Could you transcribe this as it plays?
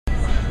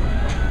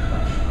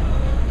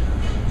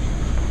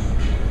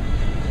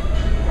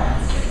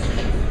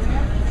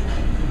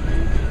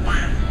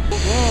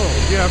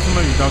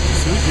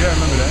Yeah, I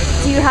remember that.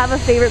 Do you have a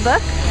favorite book?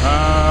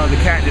 The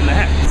Cat in the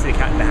Hat. You say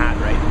Cat in the Hat,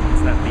 right?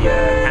 Is that the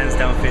hands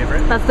down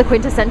favorite? That's the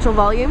quintessential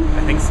volume?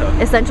 I think so.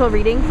 Essential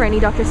reading for any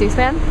Dr. Seuss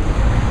fan?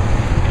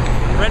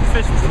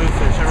 Redfish and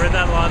Bluefish. I read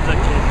that a lot as a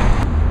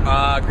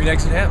kid. Green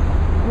Eggs and Ham.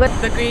 What?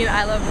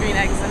 I love green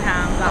eggs and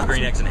ham.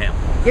 Green Eggs and Ham.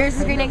 Yours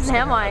is green eggs and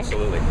ham, why?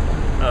 Absolutely.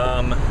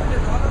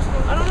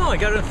 I don't know, I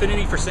got an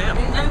affinity for Sam.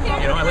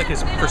 You know, I like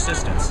his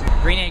persistence.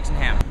 Green Eggs and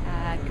Ham.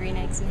 Green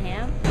eggs and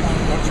ham.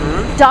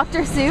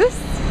 Dr. Seuss?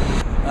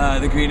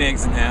 The Green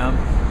Eggs and Ham.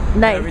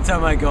 Nice. Every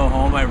time I go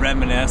home, I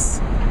reminisce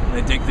and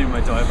I dig through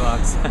my toy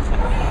box.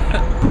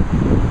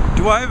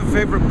 Do I have a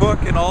favorite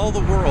book in all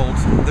the world?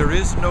 There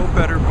is no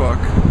better book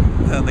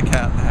than The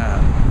Cat in the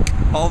Hat.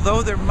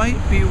 Although there might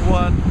be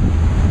one,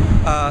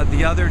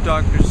 the other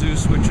Dr.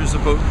 Seuss, which is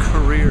about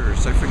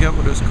careers. I forget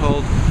what it's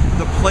called.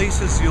 The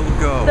Places You'll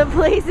Go. The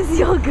Places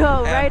You'll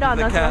Go, And right on.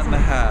 The That's Cat awesome. in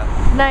the Hat.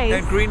 Nice.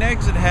 And Green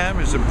Eggs and Ham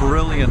is a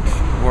brilliant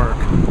work.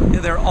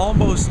 They're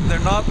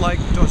not like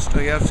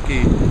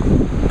Dostoevsky,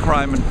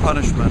 Crime and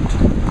Punishment,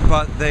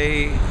 but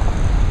they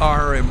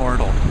are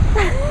immortal.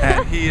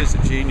 And he is a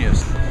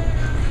genius.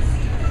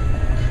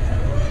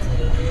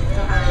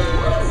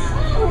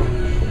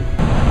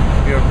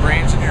 You have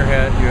brains in your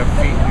head, you have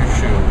feet in your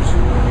shoes.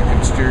 You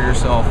can steer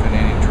yourself in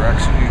any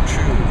direction you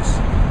choose.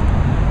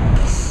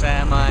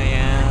 Sam I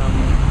Am.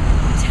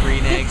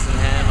 Green Eggs and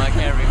Ham. I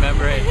can't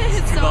remember it.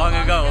 It's too long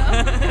ago.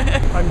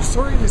 I'm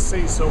sorry to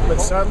say so,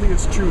 but sadly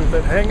it's true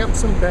that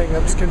hang-ups and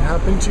bang-ups can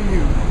happen to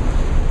you.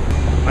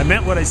 I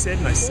meant what I said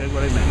and I said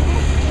what I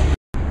meant.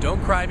 Don't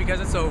cry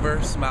because it's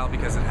over, smile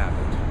because it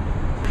happened.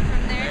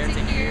 From there to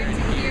here to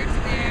here to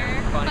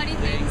there. Funny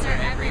things are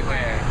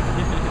everywhere.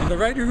 The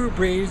writer who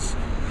breathes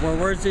more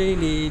words than he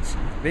needs,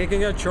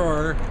 making a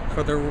chore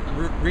for the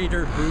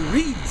reader who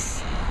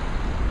reads.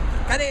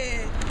 Got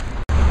it!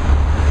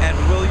 And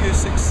will you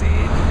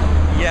succeed?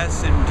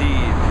 Yes,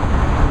 indeed.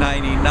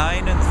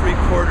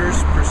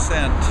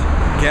 99.75%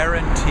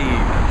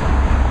 guaranteed.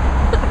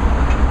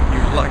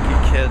 You lucky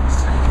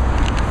kids.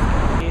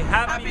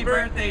 Happy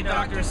birthday,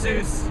 Dr.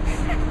 Seuss!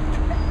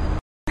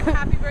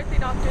 Happy birthday,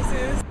 Dr.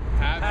 Seuss.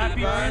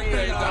 Happy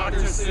birthday,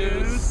 Dr.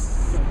 Seuss!